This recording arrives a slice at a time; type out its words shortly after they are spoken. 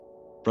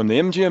From the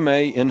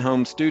MGMA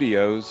in-home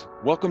studios,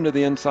 welcome to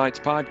the Insights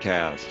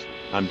Podcast.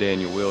 I'm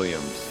Daniel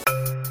Williams.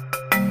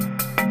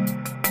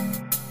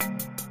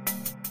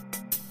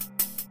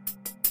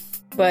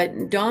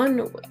 But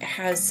Dawn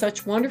has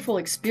such wonderful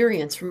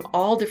experience from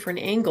all different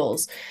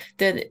angles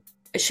that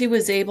she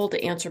was able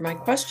to answer my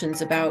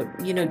questions about,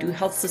 do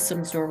health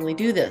systems normally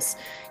do this?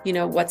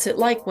 What's it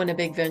like when a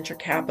big venture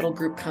capital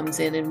group comes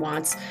in and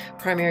wants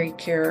primary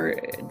care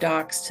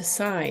docs to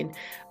sign?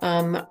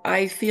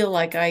 I feel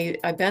like I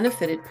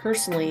benefited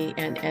personally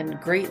and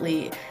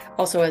greatly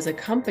also as a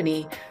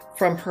company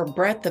from her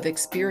breadth of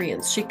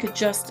experience. She could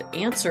just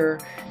answer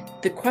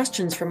the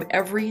questions from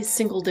every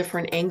single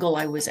different angle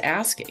I was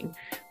asking.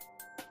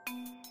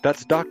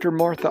 That's Dr.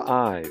 Martha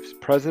Ives,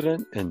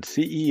 President and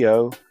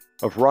CEO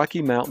of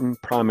Rocky Mountain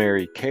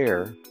Primary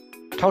Care,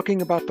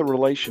 talking about the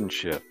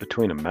relationship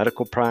between a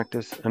medical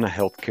practice and a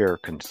healthcare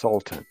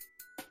consultant.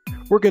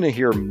 We're going to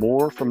hear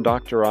more from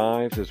Dr.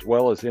 Ives as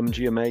well as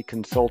MGMA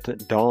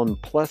consultant Dawn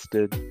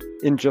Plested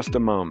in just a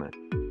moment.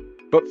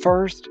 But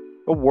first,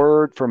 a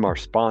word from our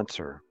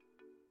sponsor.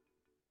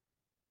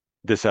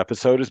 This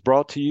episode is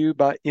brought to you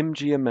by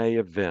MGMA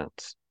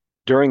Events.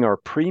 During our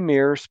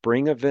premier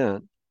spring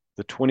event,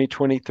 the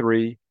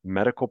 2023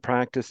 Medical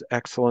Practice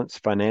Excellence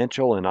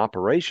Financial and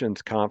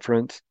Operations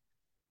Conference,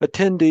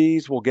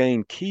 attendees will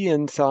gain key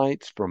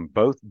insights from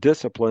both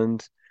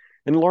disciplines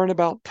and learn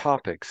about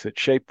topics that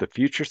shape the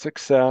future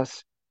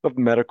success of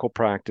medical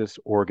practice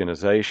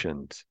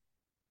organizations.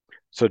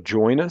 So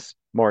join us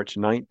March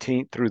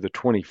 19th through the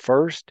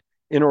 21st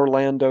in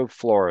Orlando,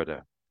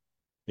 Florida.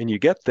 And you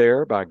get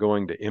there by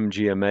going to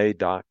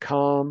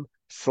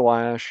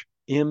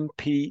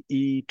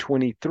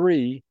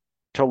mgma.com/MPE23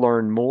 to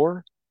learn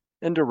more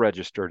and to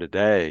register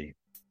today.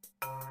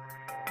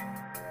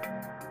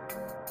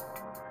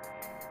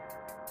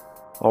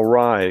 All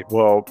right.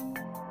 Well,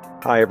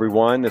 hi,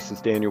 everyone. This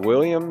is Daniel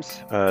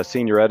Williams,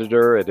 Senior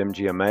Editor at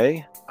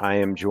MGMA. I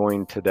am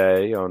joined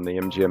today on the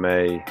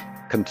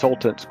MGMA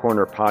Consultants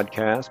Corner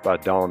podcast by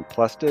Dawn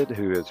Plested,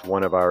 who is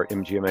one of our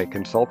MGMA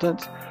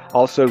consultants,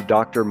 also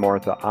Dr.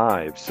 Martha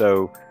Ives.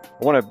 So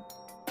I want to,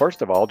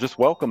 first of all, just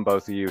welcome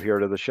both of you here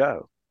to the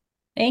show.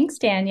 Thanks,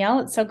 Danielle.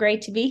 It's so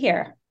great to be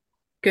here.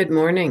 Good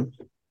morning.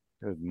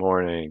 Good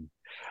morning.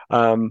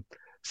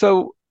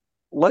 So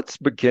let's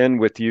begin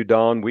with you,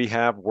 Dawn. We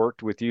have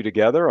worked with you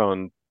together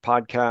on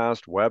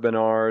podcasts,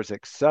 webinars,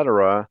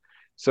 etc.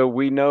 So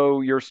we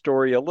know your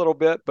story a little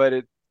bit,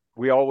 but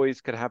we always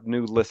could have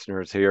new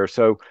listeners here.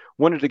 So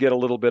wanted to get a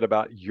little bit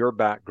about your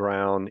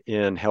background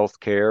in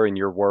healthcare and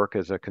your work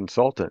as a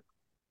consultant.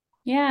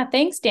 Yeah,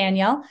 thanks,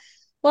 Danielle.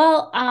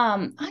 Well,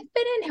 I've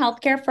been in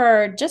healthcare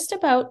for just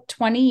about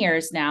 20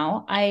 years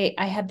now. I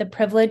had the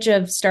privilege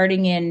of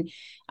starting in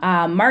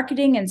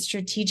marketing and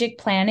strategic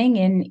planning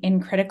in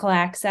critical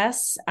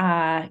access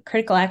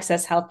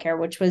healthcare,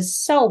 which was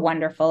so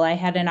wonderful. I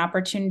had an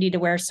opportunity to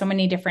wear so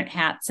many different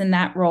hats in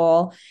that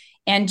role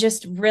and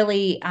just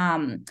really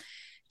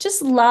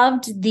just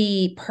loved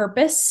the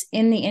purpose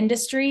in the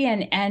industry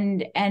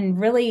and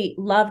really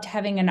loved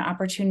having an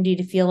opportunity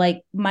to feel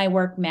like my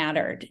work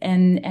mattered.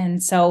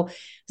 And so it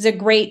was a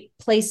great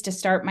place to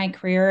start my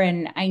career.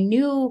 And I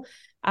knew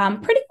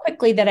pretty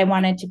quickly that I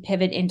wanted to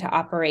pivot into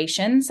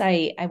operations.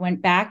 I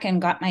went back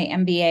and got my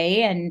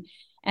MBA,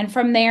 and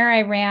from there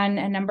I ran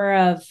a number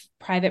of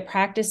private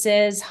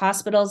practices,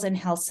 hospitals, and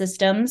health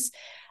systems.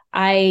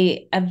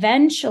 I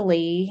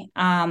eventually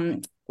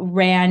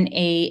ran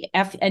a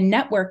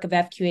network of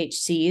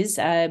FQHCs,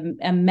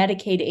 a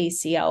Medicaid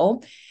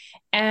ACO,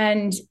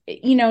 and,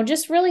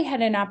 just really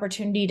had an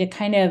opportunity to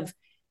kind of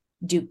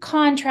do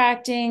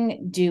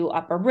contracting, do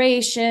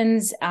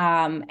operations,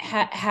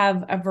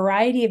 have a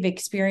variety of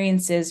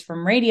experiences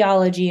from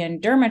radiology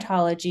and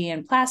dermatology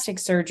and plastic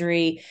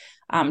surgery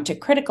to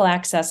critical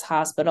access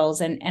hospitals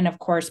and of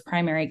course,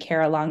 primary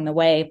care along the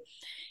way.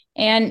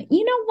 And,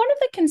 one of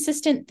the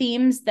consistent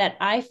themes that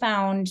I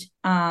found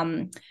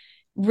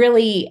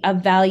really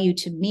of value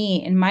to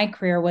me in my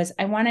career was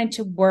I wanted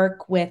to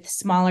work with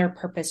smaller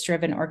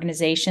purpose-driven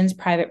organizations,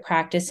 private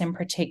practice in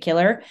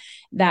particular.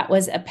 That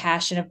was a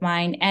passion of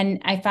mine.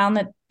 And I found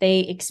that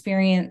they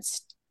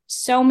experienced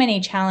so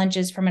many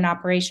challenges from an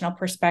operational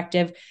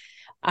perspective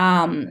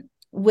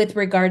with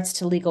regards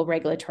to legal,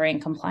 regulatory,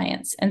 and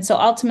compliance. And so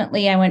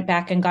ultimately, I went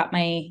back and got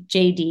my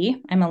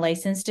JD. I'm a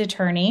licensed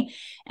attorney.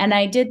 And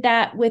I did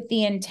that with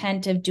the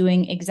intent of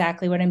doing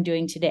exactly what I'm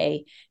doing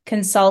today,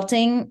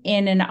 consulting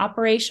in an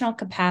operational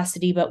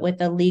capacity, but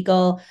with a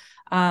legal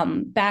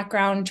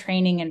background,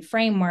 training, and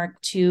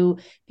framework to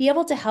be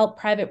able to help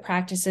private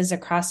practices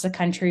across the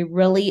country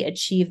really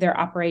achieve their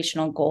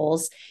operational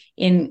goals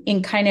in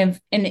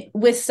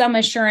with some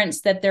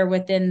assurance that they're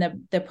within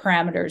the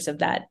parameters of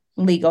that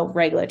legal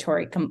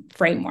regulatory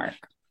framework.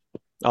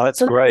 Oh,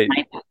 that's great.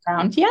 That's my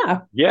background.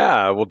 Yeah.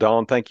 Yeah. Well,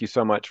 Dawn, thank you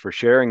so much for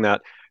sharing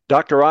that.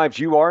 Dr. Ives,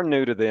 you are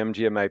new to the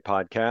MGMA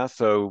podcast,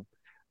 so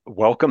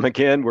welcome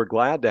again. We're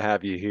glad to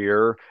have you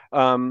here.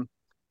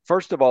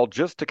 First of all,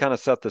 just to kind of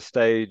set the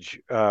stage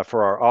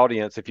for our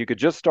audience, if you could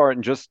just start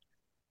and just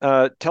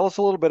tell us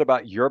a little bit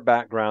about your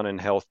background in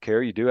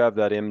healthcare. You do have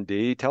that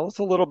MD. Tell us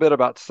a little bit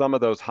about some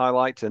of those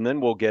highlights, and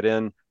then we'll get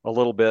in a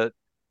little bit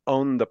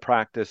on the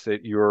practice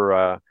that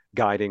you're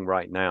guiding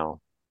right now.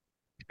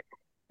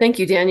 Thank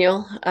you,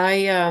 Daniel.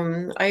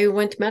 I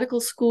went to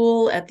medical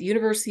school at the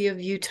University of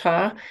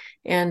Utah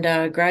and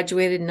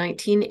graduated in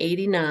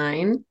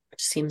 1989,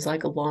 which seems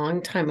like a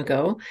long time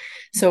ago.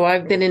 So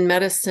I've been in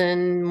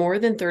medicine more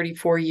than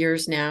 34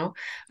 years now.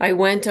 I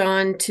went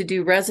on to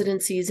do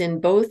residencies in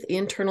both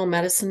internal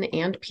medicine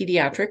and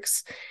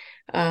pediatrics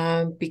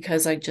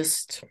because I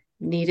just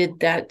needed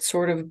that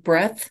sort of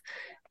breadth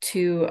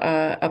to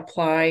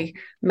apply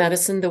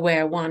medicine the way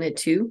I wanted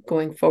to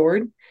going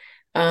forward.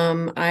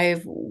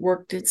 I've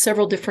worked at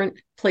several different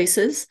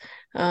places.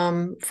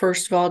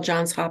 First of all,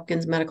 Johns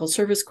Hopkins Medical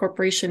Service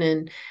Corporation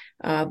in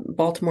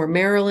Baltimore,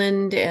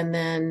 Maryland, and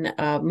then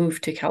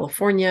moved to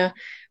California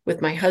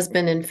with my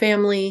husband and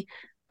family,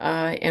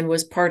 and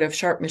was part of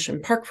Sharp Mission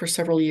Park for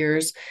several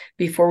years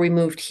before we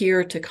moved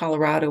here to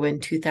Colorado in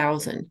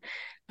 2000.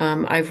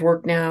 I've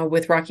worked now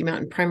with Rocky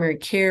Mountain Primary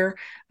Care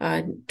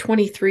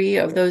 23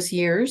 of those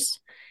years,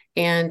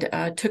 and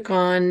took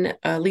on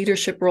a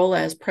leadership role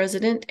as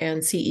president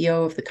and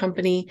CEO of the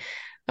company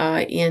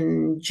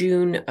in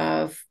June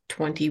of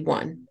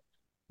 21.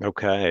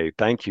 Okay,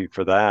 thank you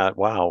for that.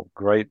 Wow,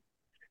 great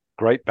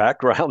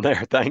background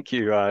there. Thank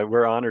you.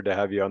 We're honored to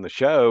have you on the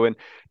show. And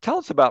tell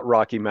us about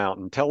Rocky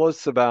Mountain. Tell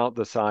us about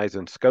the size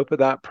and scope of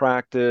that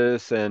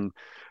practice and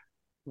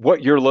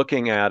what you're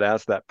looking at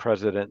as that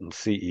president and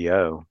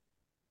CEO.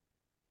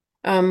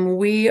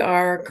 We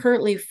are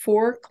currently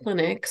 4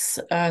 clinics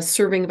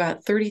serving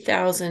about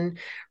 30,000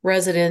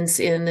 residents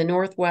in the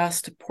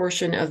northwest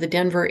portion of the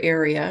Denver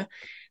area.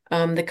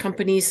 The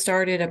company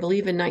started, I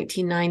believe, in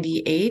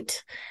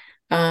 1998.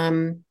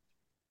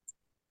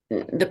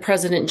 The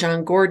president,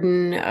 John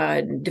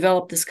Gordon,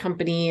 developed this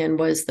company and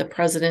was the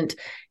president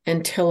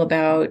until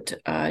about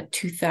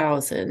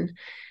 2000.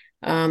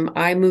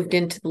 I moved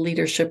into the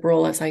leadership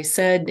role, as I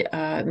said,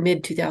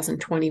 mid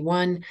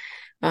 2021.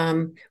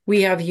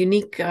 We have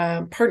unique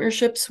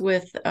partnerships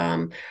with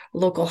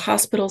local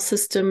hospital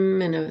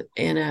system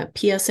and a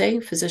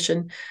PSA,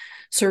 physician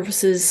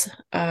services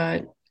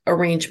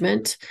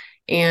arrangement,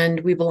 and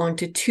we belong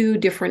to 2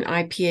 different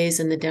IPAs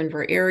in the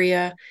Denver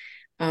area.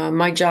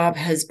 My job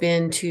has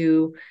been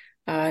to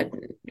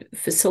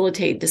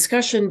facilitate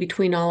discussion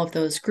between all of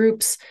those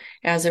groups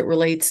as it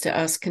relates to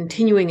us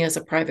continuing as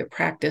a private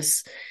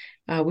practice.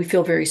 We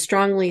feel very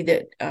strongly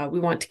that we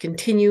want to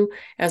continue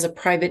as a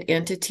private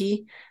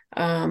entity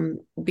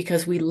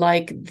because we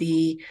like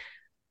the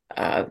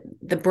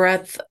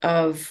breadth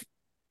of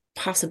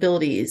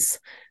possibilities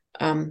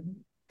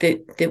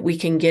that we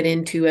can get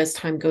into as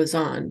time goes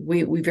on.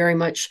 We very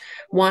much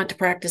want to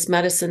practice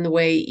medicine the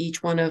way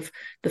each one of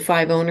the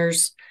 5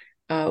 owners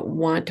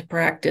want to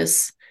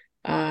practice,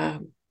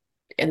 and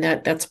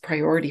that's a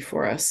priority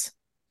for us.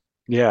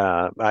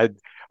 Yeah,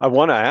 I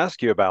want to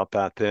ask you about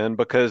that then,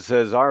 because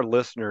as our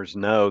listeners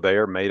know, they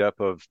are made up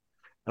of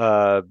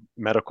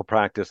medical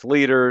practice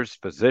leaders,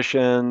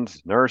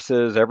 physicians,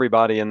 nurses,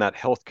 everybody in that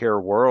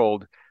healthcare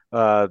world.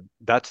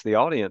 That's the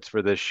audience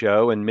for this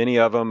show, and many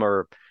of them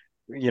are,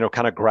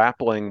 kind of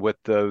grappling with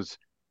those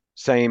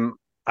same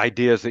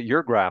ideas that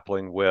you're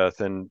grappling with.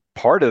 And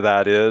part of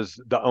that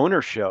is the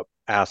ownership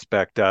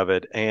aspect of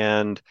it.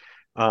 And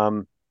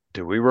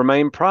do we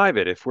remain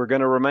private? If we're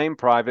going to remain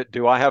private,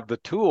 do I have the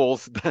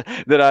tools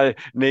that I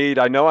need?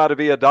 I know how to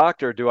be a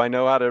doctor. Do I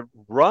know how to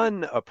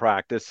run a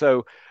practice?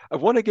 So I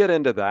want to get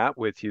into that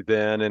with you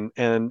then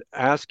and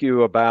ask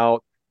you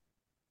about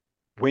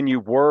when you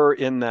were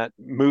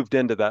moved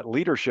into that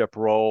leadership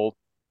role,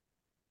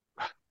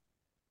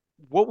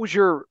 what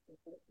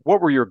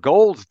were your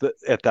goals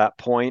at that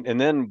point? And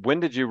then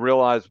when did you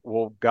realize,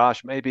 well,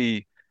 gosh,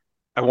 maybe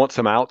I want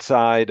some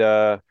outside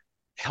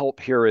help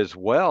here as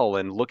well,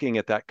 and looking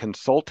at that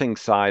consulting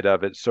side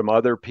of it, some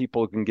other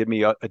people can give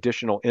me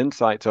additional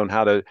insights on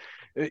how to,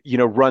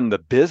 run the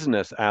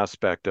business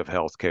aspect of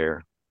healthcare.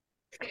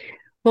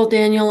 Well,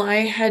 Daniel, I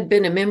had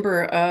been a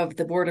member of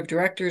the board of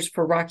directors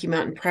for Rocky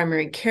Mountain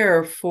Primary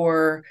Care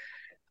for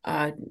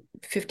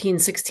 15,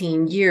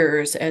 16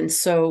 years, and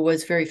so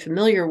was very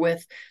familiar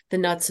with the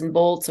nuts and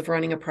bolts of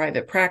running a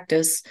private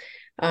practice.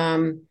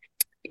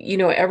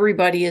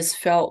 Everybody has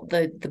felt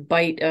the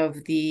bite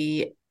of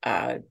the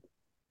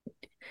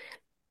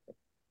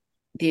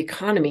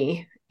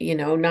economy,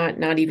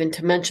 not even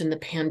to mention the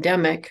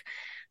pandemic.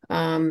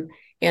 And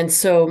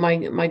so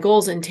my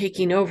goals in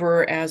taking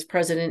over as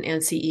president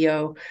and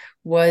CEO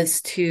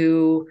was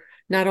to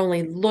not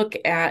only look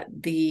at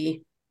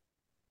the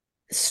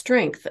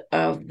strength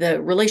of the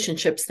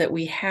relationships that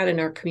we had in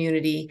our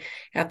community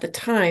at the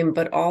time,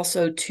 but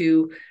also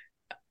to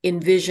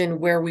envision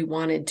where we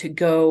wanted to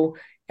go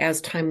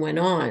as time went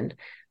on.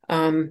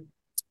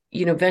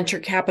 Venture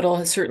capital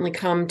has certainly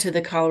come to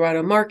the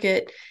Colorado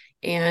market,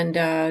 and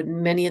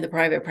many of the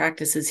private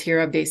practices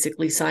here have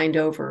basically signed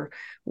over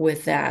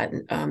with that.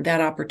 That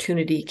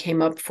opportunity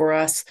came up for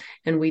us,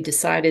 and we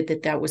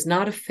decided that was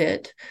not a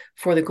fit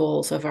for the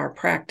goals of our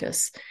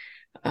practice.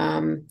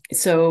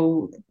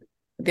 So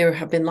there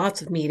have been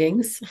lots of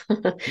meetings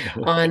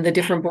on the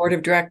different board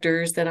of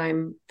directors that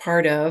I'm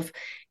part of.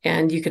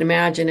 And you can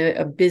imagine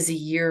a busy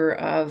year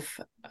of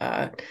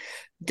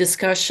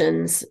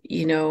discussions.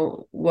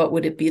 What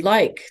would it be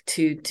like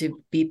to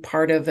be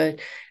part of a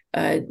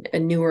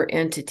newer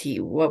entity?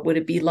 What would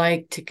it be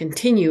like to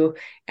continue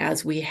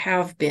as we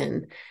have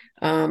been?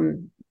 How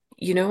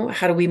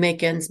do we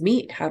make ends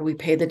meet? How do we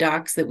pay the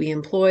docs that we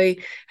employ?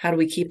 How do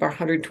we keep our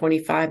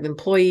 125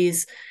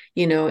 employees,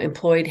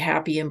 employed,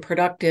 happy, and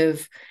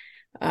productive?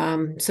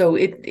 So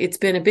it's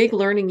been a big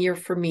learning year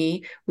for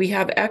me. We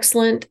have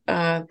excellent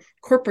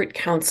corporate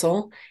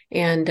counsel,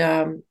 and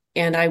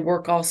I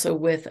work also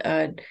with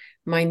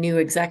my new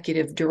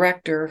executive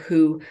director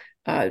who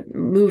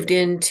moved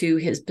into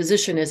his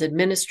position as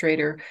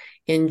administrator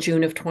in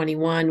June of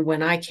 21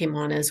 when I came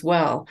on as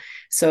well.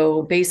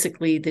 So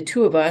basically, the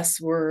two of us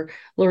were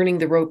learning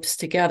the ropes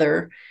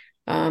together.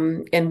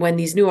 And when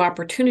these new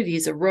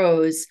opportunities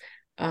arose,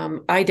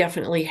 I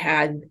definitely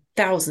had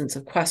thousands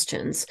of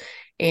questions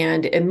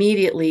and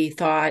immediately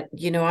thought,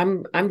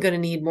 I'm going to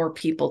need more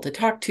people to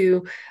talk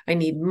to. I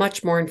need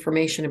much more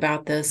information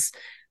about this.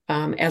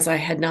 As I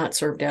had not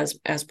served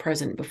as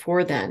president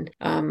before then.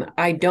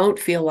 I don't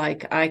feel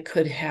like I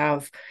could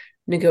have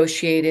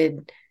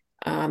negotiated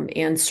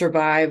and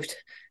survived,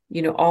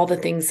 all the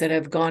things that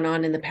have gone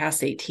on in the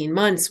past 18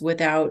 months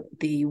without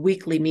the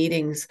weekly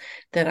meetings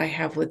that I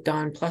have with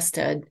Don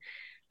Plested.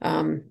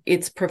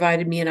 It's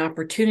provided me an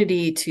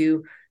opportunity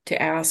to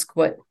ask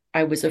what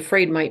I was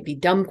afraid might be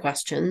dumb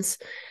questions.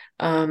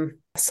 So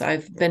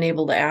I've been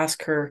able to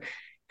ask her,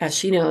 as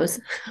she knows,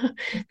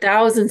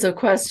 thousands of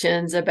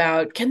questions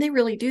about, can they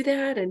really do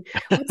that? And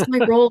what's my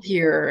role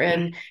here?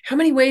 And how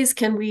many ways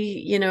can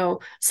we,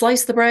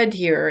 slice the bread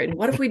here? And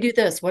what if we do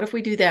this? What if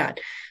we do that?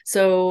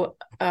 So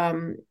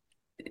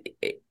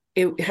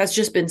it has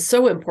just been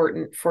so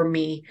important for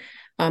me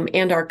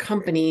and our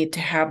company to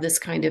have this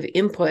kind of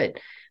input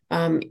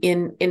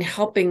in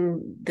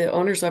helping the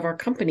owners of our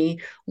company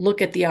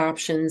look at the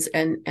options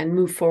and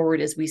move forward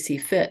as we see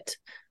fit.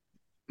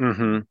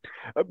 Mm-hmm.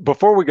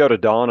 Before we go to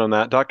Dawn on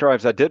that, Dr.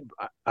 Ives,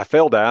 I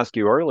failed to ask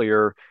you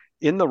earlier,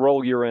 in the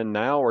role you're in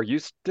now, are you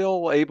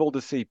still able to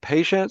see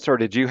patients or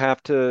did you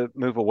have to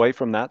move away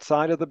from that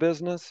side of the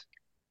business?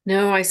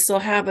 No, I still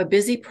have a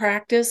busy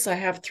practice. I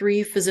have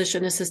 3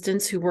 physician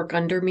assistants who work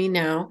under me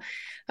now.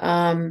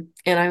 And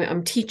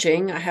I'm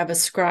teaching. I have a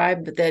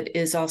scribe that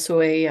is also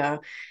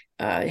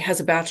has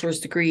a bachelor's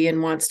degree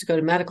and wants to go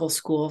to medical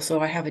school. So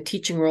I have a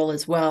teaching role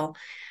as well.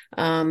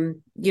 I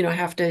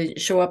have to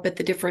show up at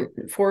the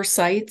different 4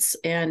 sites,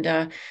 and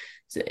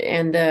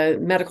the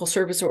medical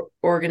service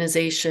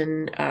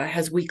organization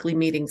has weekly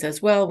meetings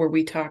as well, where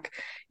we talk,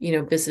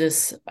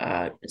 business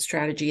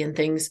strategy and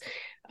things.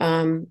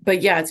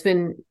 But yeah,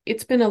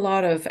 it's been a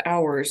lot of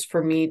hours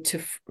for me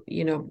to,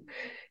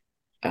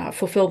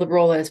 fulfill the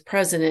role as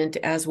president,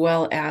 as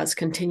well as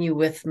continue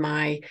with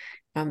my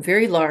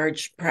very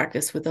large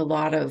practice with a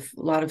lot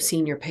of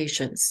senior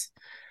patients.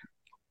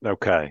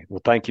 Okay.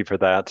 Well, thank you for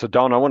that. So,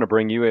 Dawn, I want to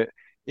bring you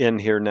in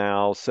here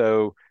now.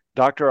 So,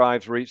 Dr.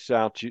 Ives reached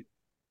out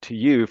to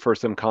you for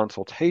some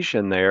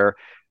consultation there.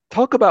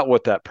 Talk about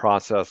what that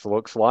process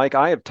looks like.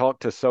 I have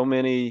talked to so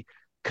many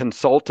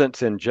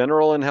consultants in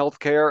general in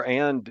healthcare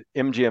and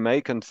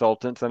MGMA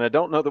consultants, and I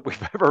don't know that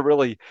we've ever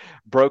really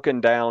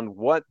broken down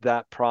what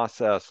that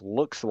process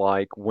looks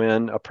like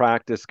when a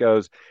practice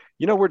goes,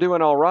 we're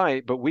doing all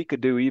right, but we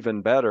could do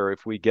even better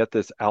if we get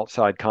this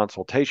outside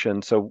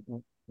consultation. So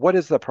what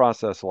is the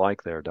process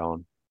like there,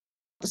 Dawn?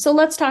 So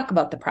let's talk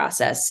about the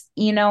process.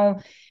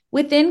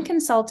 Within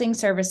consulting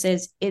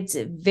services, it's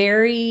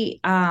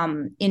very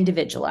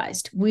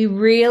individualized. We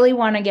really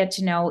want to get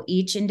to know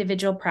each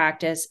individual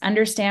practice,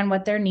 understand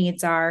what their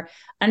needs are,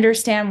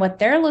 understand what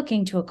they're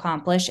looking to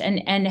accomplish,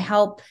 and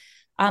help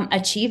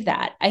achieve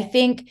that. I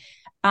think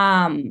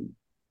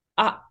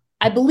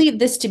I believe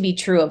this to be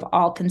true of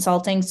all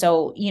consulting.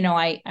 So,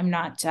 I'm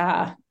not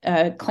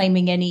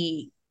claiming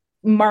any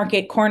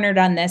market cornered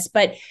on this,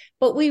 but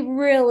we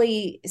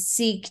really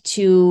seek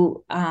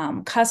to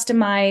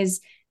customize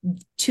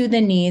to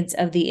the needs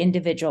of the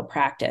individual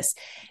practice.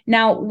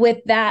 Now, with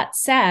that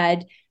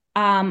said,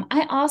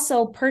 I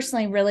also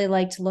personally really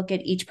like to look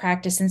at each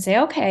practice and say,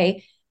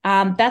 okay,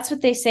 that's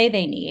what they say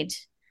they need.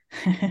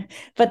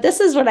 But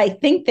this is what I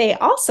think they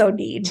also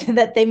need,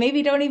 that they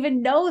maybe don't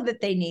even know that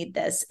they need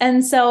this.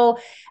 And so,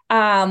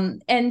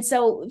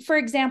 for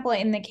example,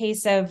 in the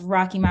case of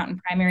Rocky Mountain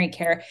Primary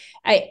Care,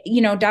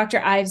 Dr.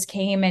 Ives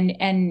came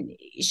and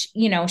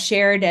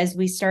shared as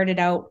we started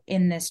out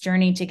in this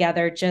journey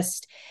together,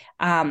 just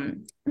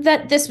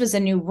that this was a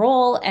new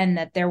role and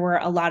that there were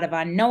a lot of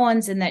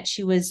unknowns and that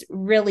she was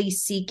really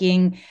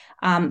seeking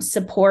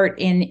support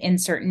in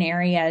certain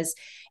areas.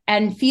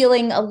 and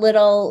feeling a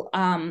little,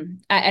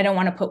 I don't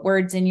want to put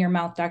words in your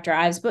mouth, Dr.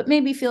 Ives, but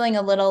maybe feeling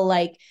a little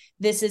like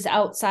this is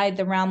outside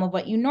the realm of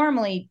what you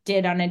normally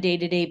did on a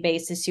day-to-day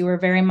basis. You were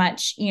very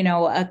much,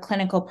 a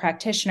clinical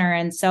practitioner.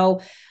 And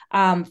so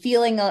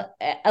feeling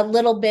a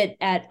little bit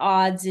at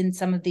odds in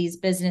some of these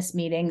business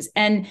meetings.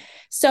 And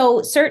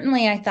so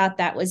certainly I thought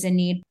that was a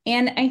need.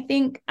 And I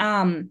think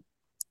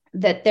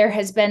that there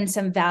has been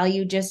some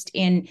value just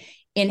in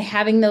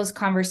having those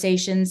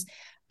conversations.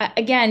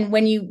 Again,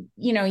 when you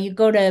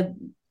go to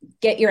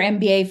get your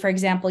MBA, for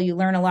example, you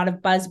learn a lot of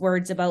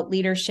buzzwords about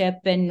leadership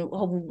and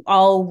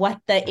all what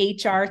the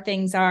HR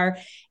things are.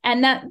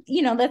 And that,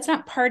 that's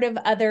not part of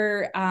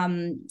other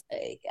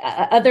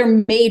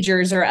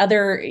majors or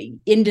other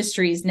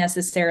industries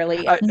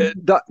necessarily.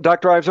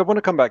 Dr. Ives, I want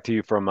to come back to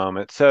you for a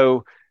moment.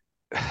 So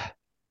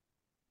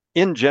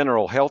in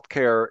general,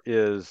 healthcare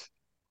is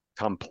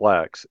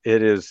complex.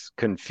 It is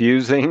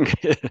confusing.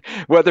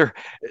 Whether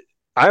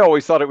I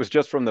always thought it was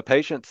just from the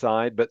patient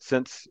side, but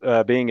since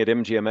being at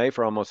MGMA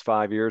for almost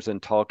 5 years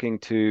and talking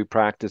to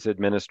practice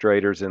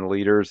administrators and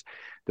leaders,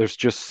 there's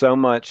just so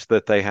much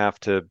that they have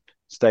to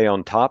stay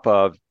on top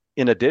of,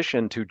 in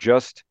addition to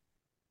just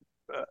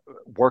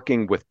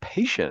working with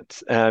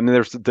patients. And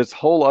there's this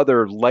whole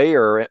other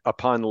layer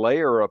upon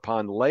layer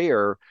upon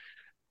layer.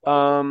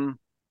 How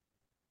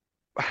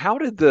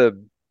did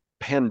the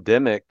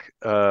pandemic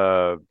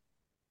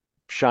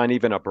shine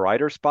even a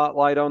brighter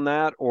spotlight on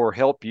that, or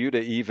help you to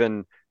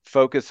even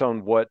focus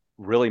on what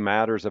really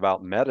matters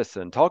about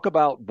medicine? Talk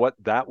about what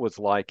that was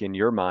like in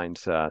your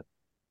mindset.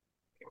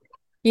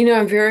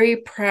 I'm very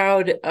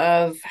proud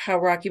of how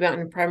Rocky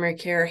Mountain Primary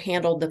Care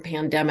handled the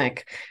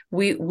pandemic.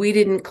 We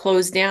didn't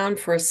close down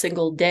for a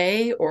single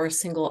day or a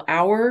single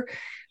hour.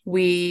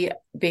 We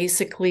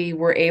basically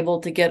were able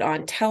to get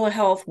on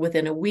telehealth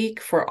within a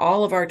week for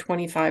all of our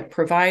 25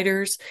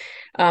 providers.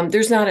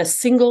 There's not a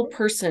single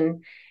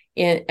person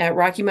at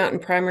Rocky Mountain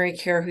Primary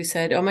Care who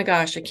said, "Oh my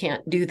gosh, I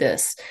can't do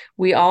this."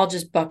 We all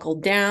just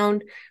buckled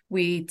down.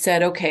 We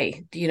said,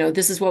 "Okay,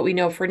 this is what we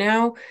know for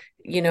now.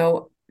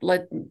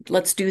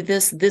 Let's do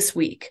this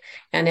week."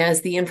 And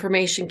as the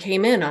information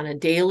came in on a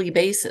daily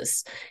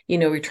basis,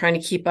 we're trying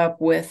to keep up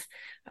with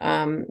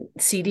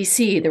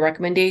CDC, the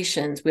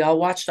recommendations. We all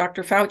watch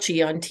Dr.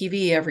 Fauci on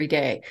TV every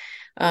day.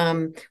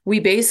 We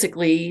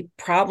basically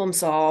problem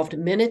solved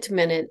minute to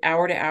minute,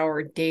 hour to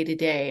hour, day to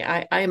day.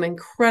 I am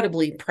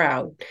incredibly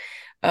proud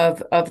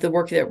of the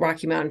work that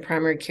Rocky Mountain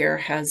Primary Care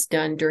has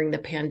done during the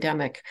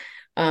pandemic.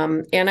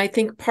 And I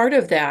think part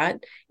of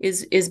that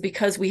is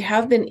because we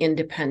have been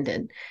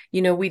independent.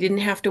 We didn't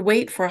have to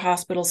wait for a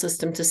hospital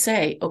system to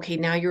say, "Okay,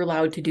 now you're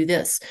allowed to do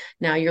this.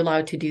 Now you're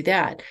allowed to do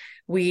that."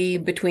 We,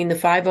 between the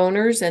 5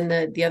 owners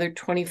and the other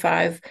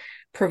 25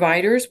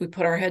 providers, we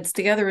put our heads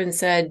together and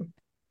said,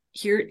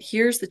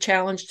 here's the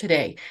challenge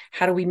today.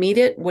 How do we meet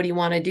it? What do you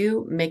want to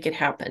do? Make it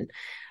happen.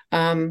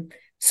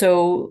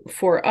 So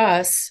for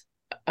us,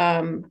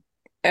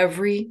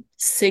 every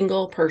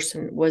single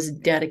person was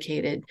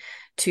dedicated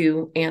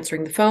to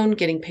answering the phone,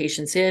 getting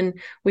patients in.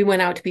 We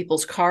went out to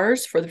people's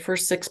cars for the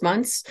first 6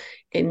 months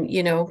and,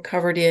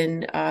 covered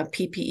in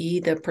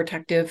PPE, the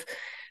protective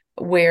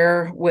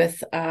wear,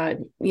 with,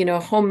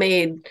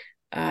 homemade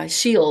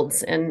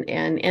shields and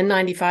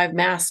N95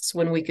 masks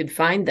when we could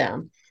find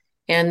them.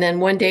 And then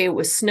one day it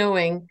was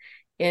snowing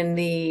in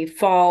the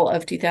fall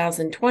of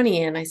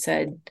 2020. And I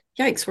said,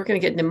 "Yikes, we're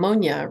going to get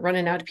pneumonia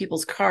running out of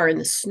people's car in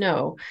the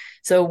snow."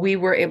 So we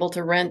were able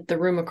to rent the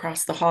room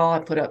across the hall. I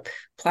put up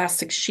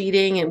plastic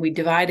sheeting and we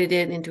divided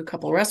it into a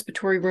couple of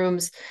respiratory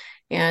rooms.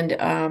 And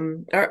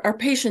our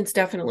patients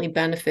definitely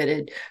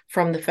benefited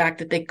from the fact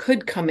that they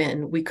could come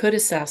in. We could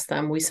assess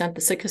them. We sent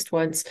the sickest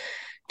ones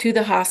to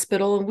the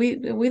hospital, and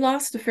we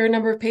lost a fair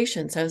number of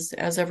patients,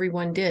 as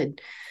everyone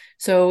did.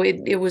 So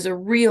it was a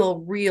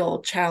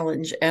real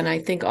challenge. And I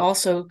think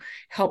also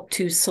helped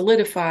to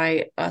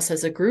solidify us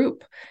as a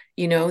group,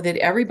 that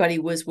everybody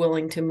was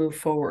willing to move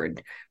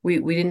forward. We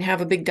didn't have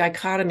a big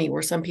dichotomy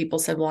where some people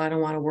said, "Well, I don't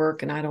want to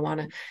work and I don't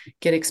want to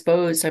get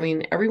exposed." I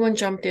mean, everyone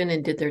jumped in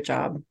and did their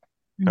job.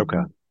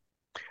 Okay.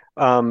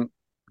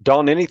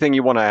 Dawn, anything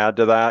you want to add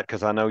to that?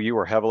 Because I know you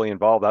were heavily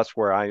involved. That's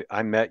where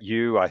I met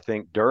you, I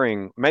think,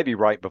 maybe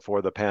right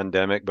before the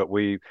pandemic, but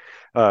we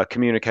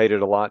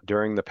communicated a lot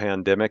during the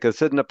pandemic.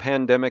 This isn't a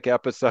pandemic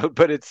episode,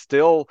 but it's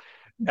still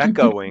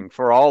echoing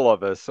for all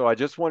of us. So I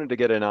just wanted to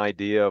get an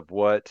idea of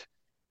what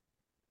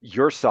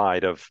your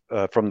side of,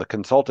 from the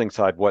consulting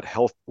side,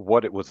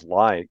 what it was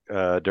like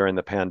during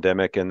the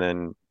pandemic, and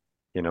then,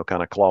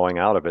 kind of clawing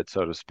out of it,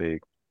 so to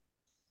speak.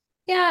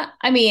 Yeah,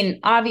 I mean,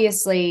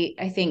 obviously,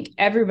 I think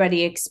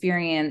everybody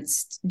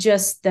experienced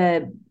just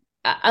a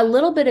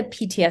little bit of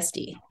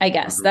PTSD, I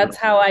guess. Mm-hmm. That's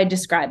how I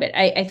describe it.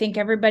 I think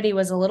everybody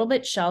was a little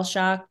bit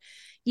shell-shocked.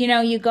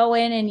 You go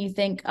in and you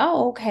think,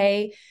 "Oh,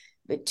 okay,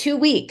 2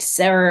 weeks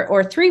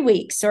or 3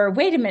 weeks, or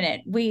wait a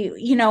minute,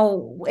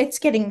 it's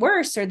getting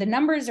worse, or the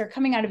numbers are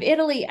coming out of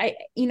Italy."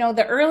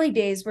 The early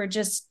days were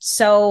just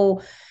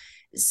so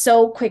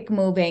quick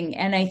moving.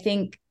 And I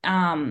think,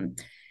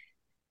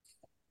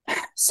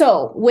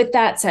 So with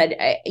that said,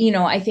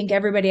 I think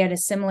everybody had a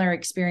similar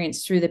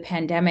experience through the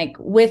pandemic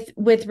with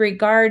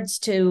regards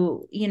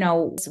to,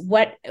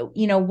 what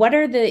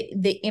are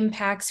the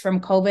impacts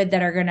from COVID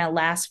that are going to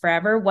last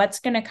forever?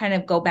 What's going to kind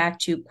of go back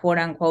to quote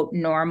unquote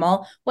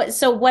normal? What's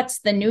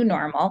the new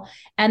normal?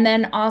 And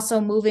then also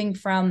moving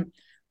from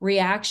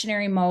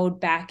reactionary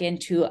mode back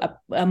into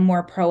a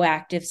more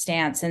proactive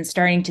stance and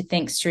starting to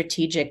think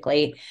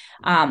strategically.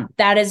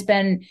 That has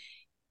been,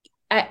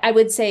 I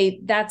would say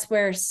that's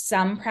where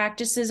some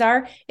practices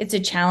are. It's a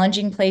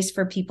challenging place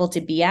for people to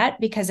be at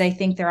because I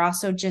think they're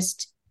also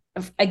just,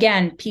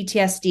 again,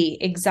 PTSD,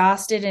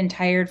 exhausted and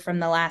tired from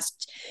the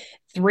last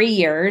 3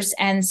 years.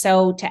 And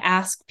so to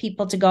ask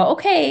people to go,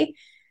 okay,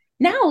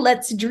 now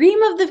let's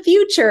dream of the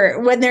future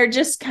when they're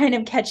just kind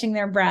of catching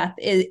their breath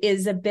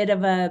is a bit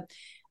of a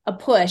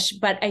push,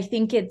 but I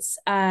think it's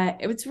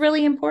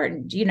really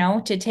important,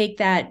 to take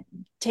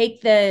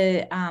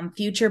the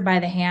future by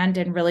the hand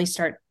and really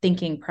start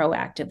thinking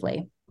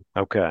proactively.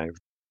 Okay.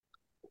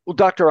 Well,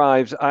 Dr.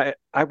 Ives,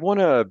 I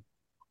want to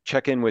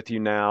check in with you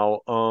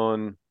now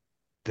on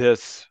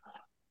this,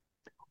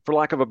 for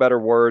lack of a better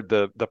word,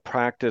 the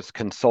practice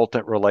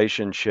consultant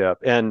relationship.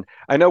 And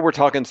I know we're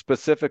talking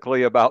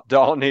specifically about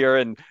Dawn here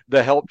and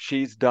the help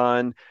she's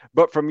done,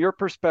 but from your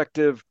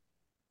perspective,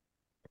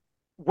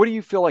 what do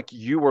you feel like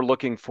you were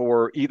looking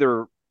for,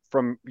 either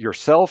from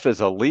yourself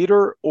as a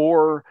leader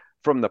or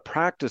from the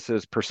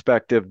practice's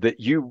perspective, that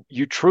you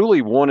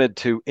truly wanted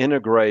to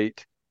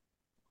integrate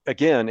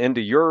again into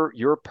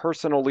your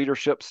personal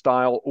leadership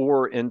style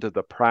or into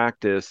the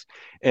practice?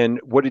 And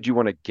what did you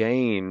want to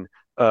gain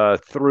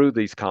through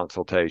these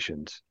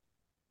consultations?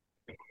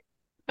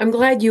 I'm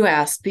glad you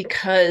asked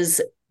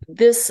because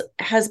this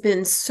has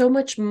been so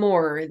much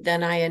more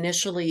than I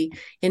initially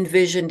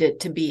envisioned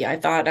it to be. I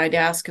thought I'd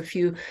ask a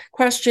few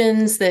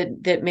questions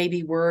that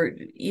maybe were,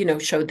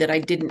 showed that I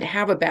didn't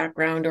have a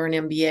background or an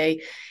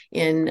MBA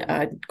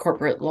in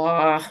corporate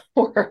law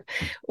or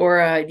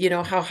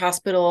how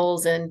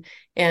hospitals and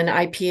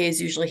IPAs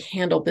usually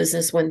handle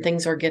business when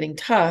things are getting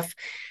tough.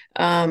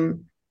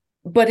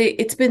 But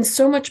it's been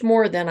so much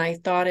more than I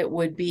thought it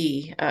would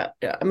be.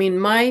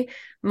 My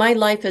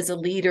life as a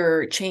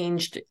leader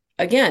changed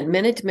again,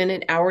 minute to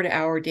minute, hour to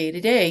hour, day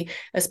to day,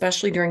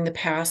 especially during the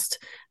past,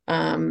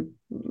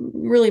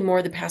 really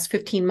more the past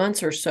 15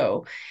 months or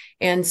so.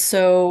 And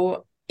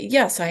so,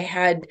 yes, I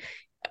had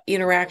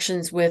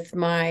interactions with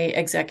my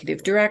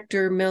executive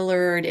director,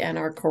 Millard, and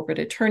our corporate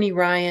attorney,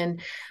 Ryan.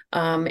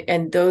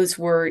 And those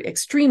were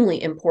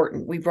extremely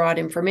important. We brought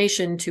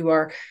information to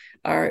our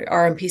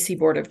RMPC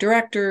board of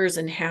directors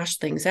and hash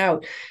things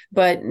out.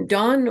 But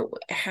Dawn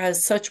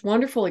has such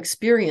wonderful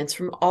experience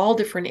from all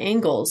different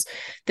angles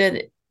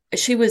that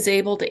she was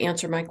able to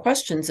answer my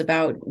questions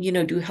about,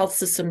 do health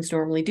systems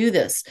normally do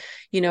this?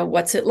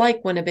 What's it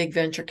like when a big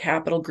venture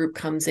capital group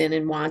comes in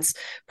and wants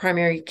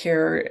primary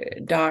care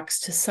docs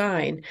to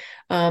sign?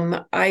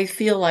 I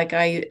feel like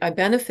I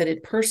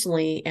benefited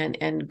personally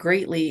and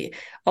greatly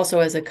also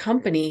as a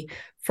company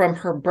from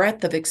her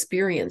breadth of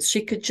experience.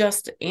 She could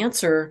just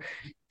answer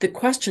the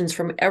questions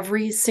from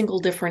every single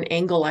different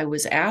angle I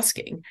was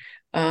asking.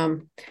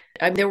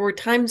 There were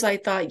times I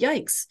thought,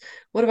 yikes,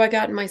 what have I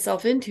gotten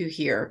myself into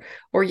here?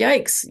 Or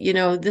yikes,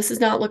 this is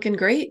not looking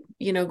great,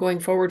 going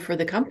forward for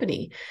the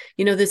company.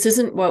 This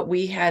isn't what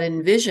we had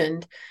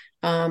envisioned,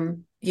 5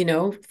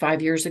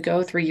 years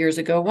ago, 3 years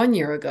ago, 1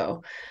 year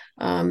ago.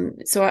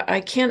 So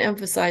I can't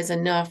emphasize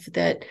enough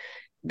that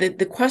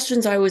the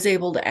questions I was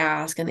able to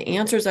ask and the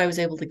answers I was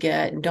able to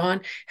get, and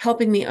Dawn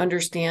helping me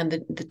understand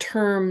the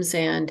terms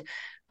and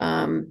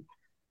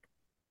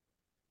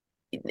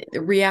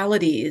the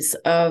realities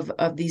of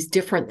these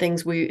different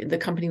things the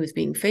company was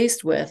being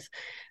faced with,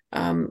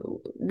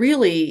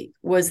 really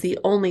was the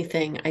only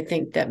thing I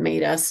think that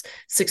made us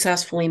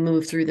successfully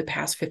move through the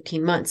past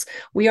 15 months.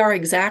 We are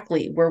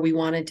exactly where we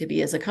wanted to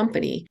be as a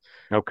company.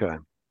 Okay.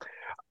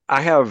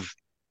 I have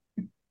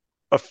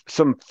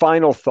some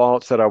final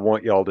thoughts that I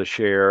want y'all to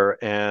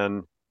share,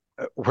 and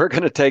we're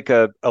going to take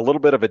a little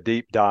bit of a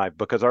deep dive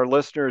because our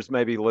listeners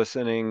may be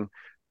listening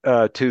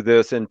to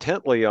this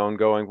intently on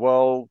going,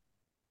 well,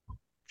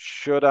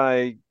 should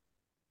I,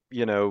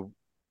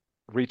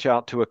 reach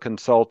out to a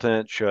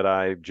consultant? Should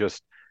I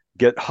just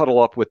huddle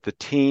up with the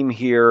team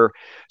here?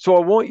 So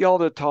I want y'all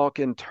to talk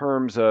in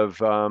terms of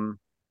how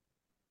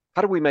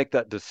do we make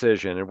that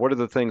decision and what are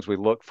the things we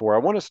look for? I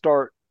want to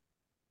start,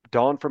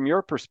 Dawn, from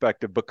your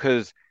perspective,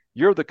 because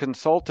you're the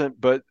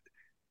consultant, but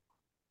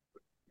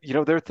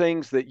there are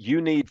things that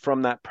you need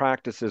from that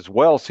practice as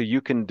well, so you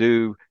can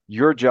do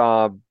your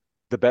job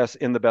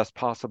in the best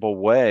possible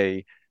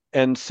way.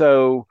 And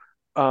so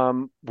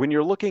when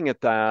you're looking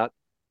at that,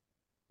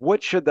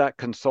 what should that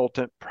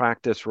consultant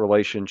practice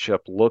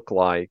relationship look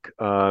like?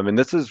 And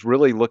this is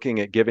really looking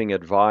at giving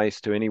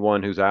advice to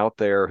anyone who's out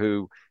there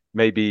who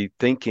may be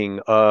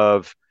thinking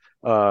of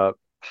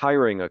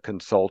hiring a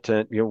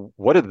consultant.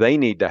 What do they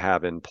need to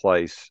have in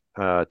place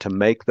to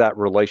make that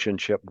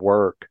relationship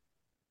work?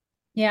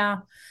 Yeah.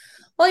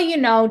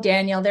 Well,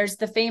 Daniel, there's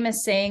the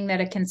famous saying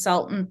that a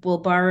consultant will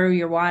borrow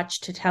your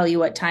watch to tell you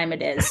what time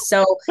it is.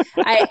 So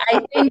I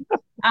think,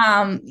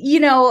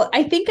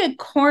 I think a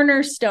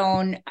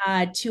cornerstone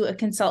to a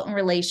consultant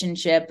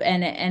relationship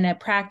and a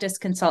practice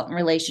consultant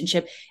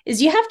relationship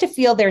is you have to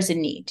feel there's a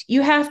need.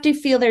 You have to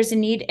feel there's a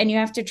need, and you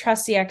have to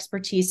trust the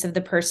expertise of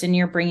the person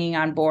you're bringing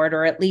on board,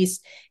 or at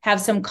least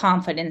have some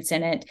confidence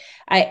in it.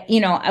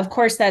 Of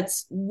course,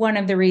 that's one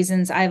of the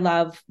reasons I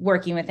love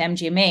working with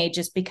MGMA,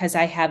 just because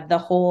I have the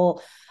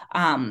whole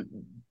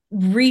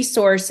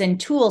resource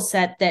and tool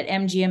set that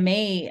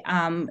MGMA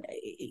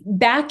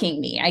backing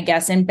me, I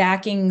guess, and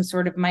backing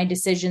sort of my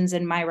decisions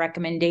and my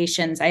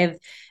recommendations. I have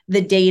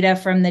the data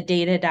from the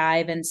data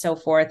dive and so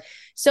forth.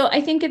 So I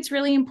think it's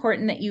really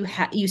important that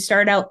you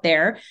start out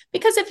there,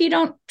 because if you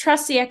don't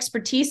trust the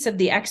expertise of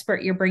the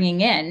expert you're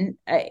bringing in,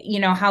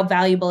 how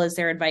valuable is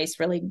their advice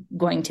really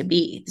going to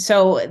be?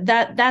 So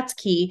that's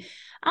key.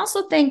 I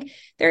also think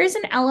there is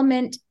an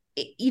element,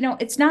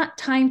 it's not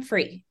time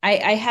free.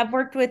 I have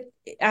worked with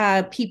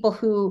people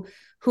who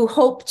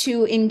hope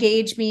to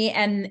engage me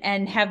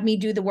and have me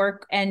do the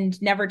work and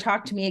never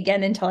talk to me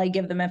again until I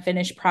give them a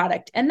finished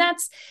product. And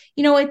that's,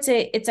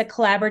 it's a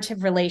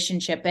collaborative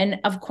relationship, and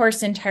of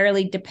course,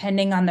 entirely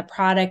depending on the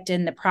product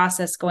and the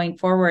process going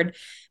forward.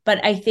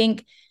 But I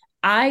think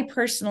I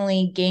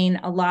personally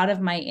gain a lot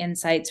of my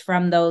insights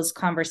from those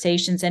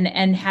conversations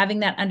and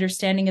having that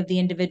understanding of the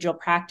individual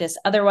practice.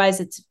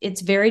 Otherwise,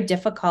 it's very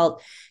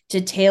difficult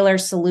to tailor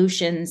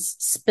solutions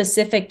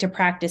specific to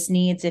practice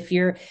needs if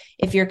you're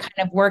kind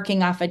of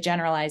working off a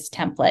generalized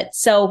template.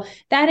 So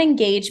that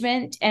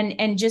engagement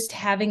and just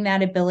having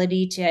that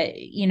ability to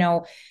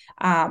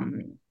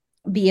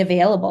be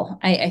available,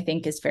 I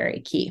think is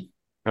very key.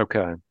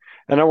 Okay.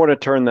 And I want to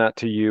turn that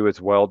to you as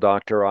well,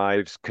 Dr.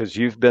 Ives, because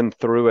you've been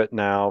through it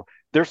now.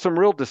 There's some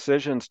real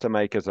decisions to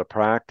make as a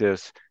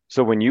practice.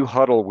 So when you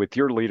huddle with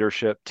your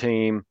leadership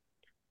team,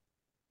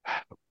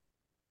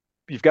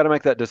 you've got to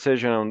make that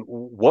decision on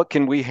what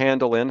can we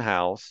handle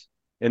in-house,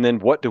 and then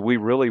what do we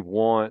really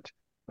want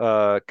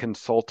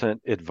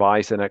consultant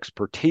advice and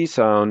expertise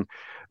on.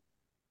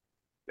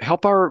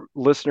 Help our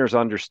listeners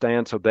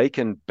understand so they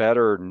can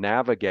better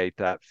navigate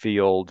that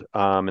field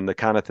and the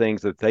kind of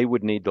things that they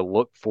would need to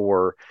look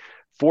for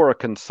a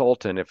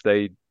consultant if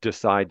they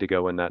decide to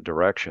go in that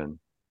direction.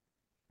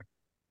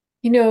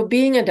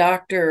 Being a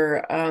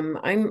doctor,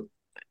 I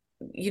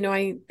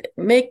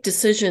make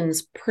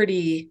decisions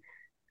pretty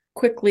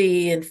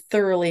quickly and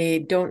thoroughly,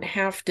 don't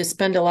have to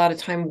spend a lot of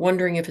time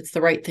wondering if it's the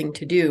right thing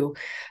to do.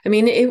 I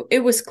mean,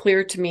 it was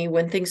clear to me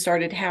when things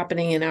started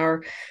happening in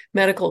our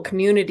medical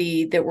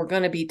community that were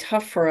going to be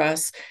tough for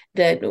us,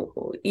 that,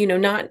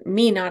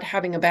 not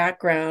having a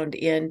background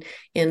in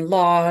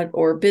law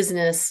or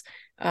business,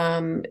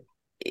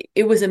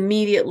 it was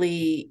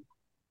immediately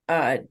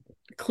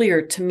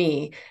clear to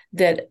me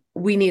that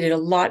we needed a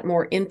lot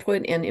more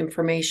input and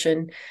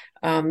information.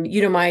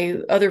 My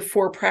other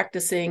 4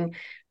 practicing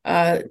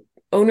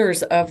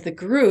owners of the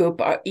group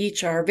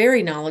each are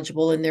very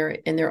knowledgeable in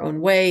their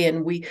own way,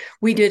 and we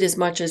did as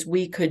much as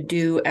we could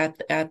do at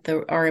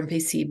the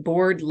RMPC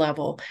board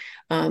level,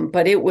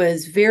 but it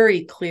was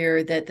very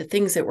clear that the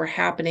things that were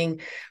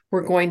happening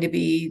were going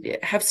to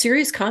have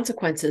serious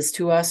consequences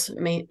to us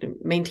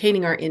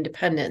maintaining our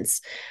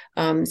independence.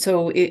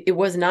 So it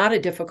was not a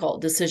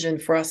difficult decision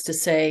for us to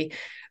say,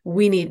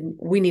 we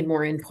need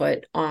more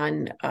input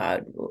on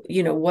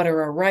what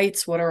are our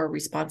rights, what are our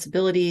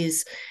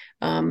responsibilities.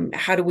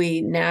 How do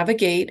we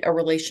navigate a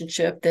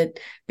relationship that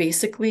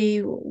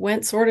basically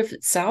went sort of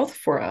south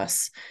for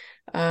us?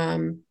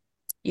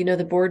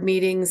 The board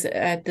meetings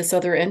at this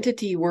other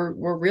entity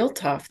were real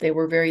tough. They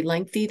were very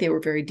lengthy. They were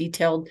very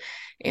detailed.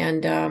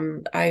 And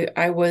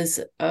I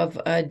was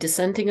of a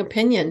dissenting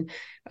opinion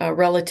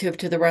relative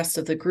to the rest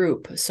of the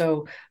group.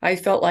 So I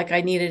felt like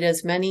I needed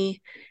as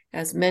many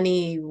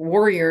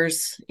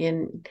warriors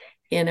in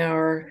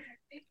our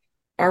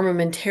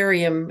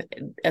armamentarium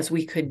as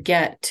we could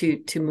get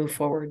to move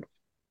forward.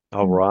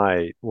 All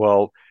right.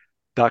 Well,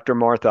 Dr.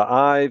 Martha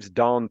Ives,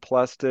 Dawn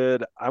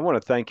Plested, I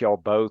want to thank y'all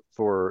both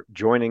for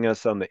joining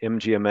us on the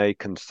MGMA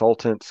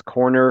Consultants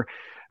Corner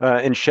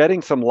and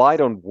shedding some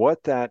light on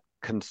what that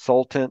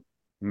consultant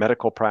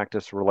medical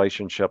practice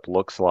relationship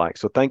looks like.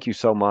 So thank you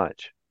so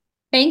much.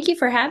 Thank you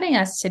for having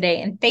us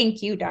today. And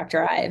thank you,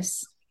 Dr.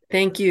 Ives.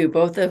 Thank you,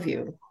 both of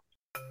you.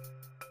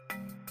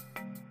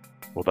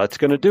 Well, that's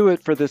going to do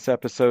it for this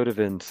episode of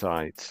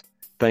Insights.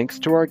 Thanks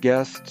to our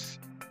guests,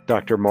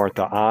 Dr.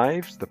 Martha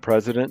Ives, the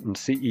President and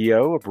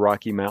CEO of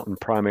Rocky Mountain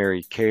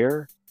Primary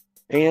Care,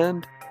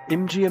 and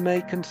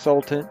MGMA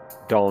consultant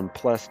Dawn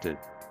Plested.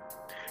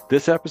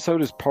 This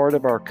episode is part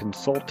of our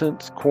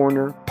Consultants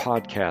Corner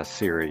podcast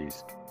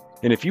series.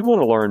 And if you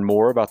want to learn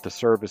more about the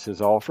services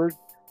offered,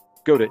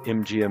 go to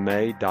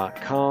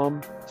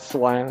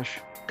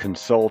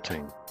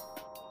mgma.com/consulting.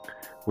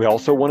 We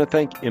also want to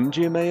thank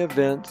MGMA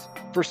Events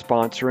for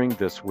sponsoring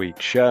this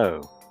week's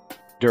show.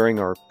 During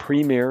our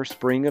premier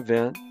spring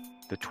event,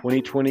 the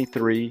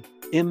 2023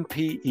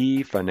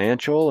 MPE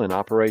Financial and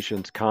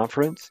Operations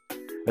Conference,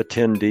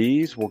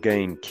 Attendees will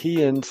gain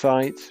key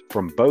insights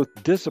from both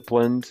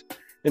disciplines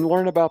and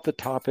learn about the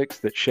topics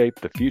that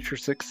shape the future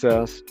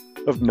success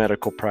of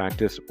medical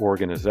practice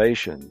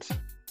organizations.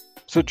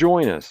 So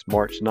join us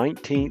March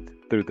 19th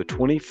through the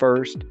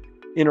 21st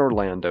in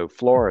Orlando,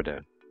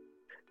 Florida.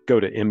 Go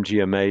to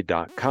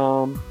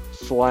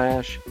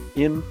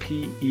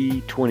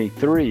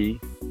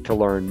mgma.com/MPE23 to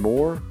learn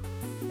more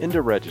and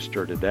to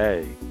register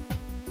today.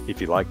 If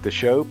you like the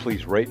show,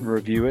 please rate and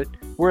review it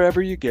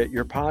wherever you get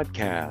your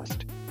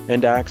podcast.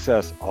 And to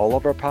access all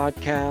of our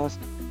podcasts,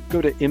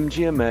 go to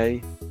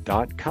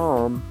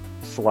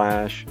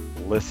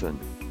mgma.com/listen.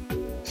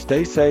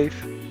 Stay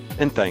safe,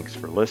 and thanks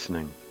for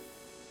listening.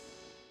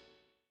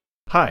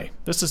 Hi,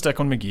 this is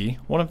Declan McGee,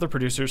 one of the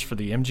producers for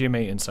the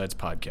MGMA Insights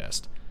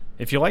podcast.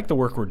 If you like the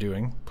work we're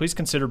doing, please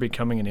consider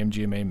becoming an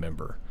MGMA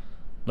member.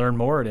 Learn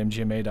more at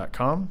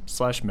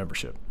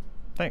mgma.com/membership.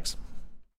 Thanks.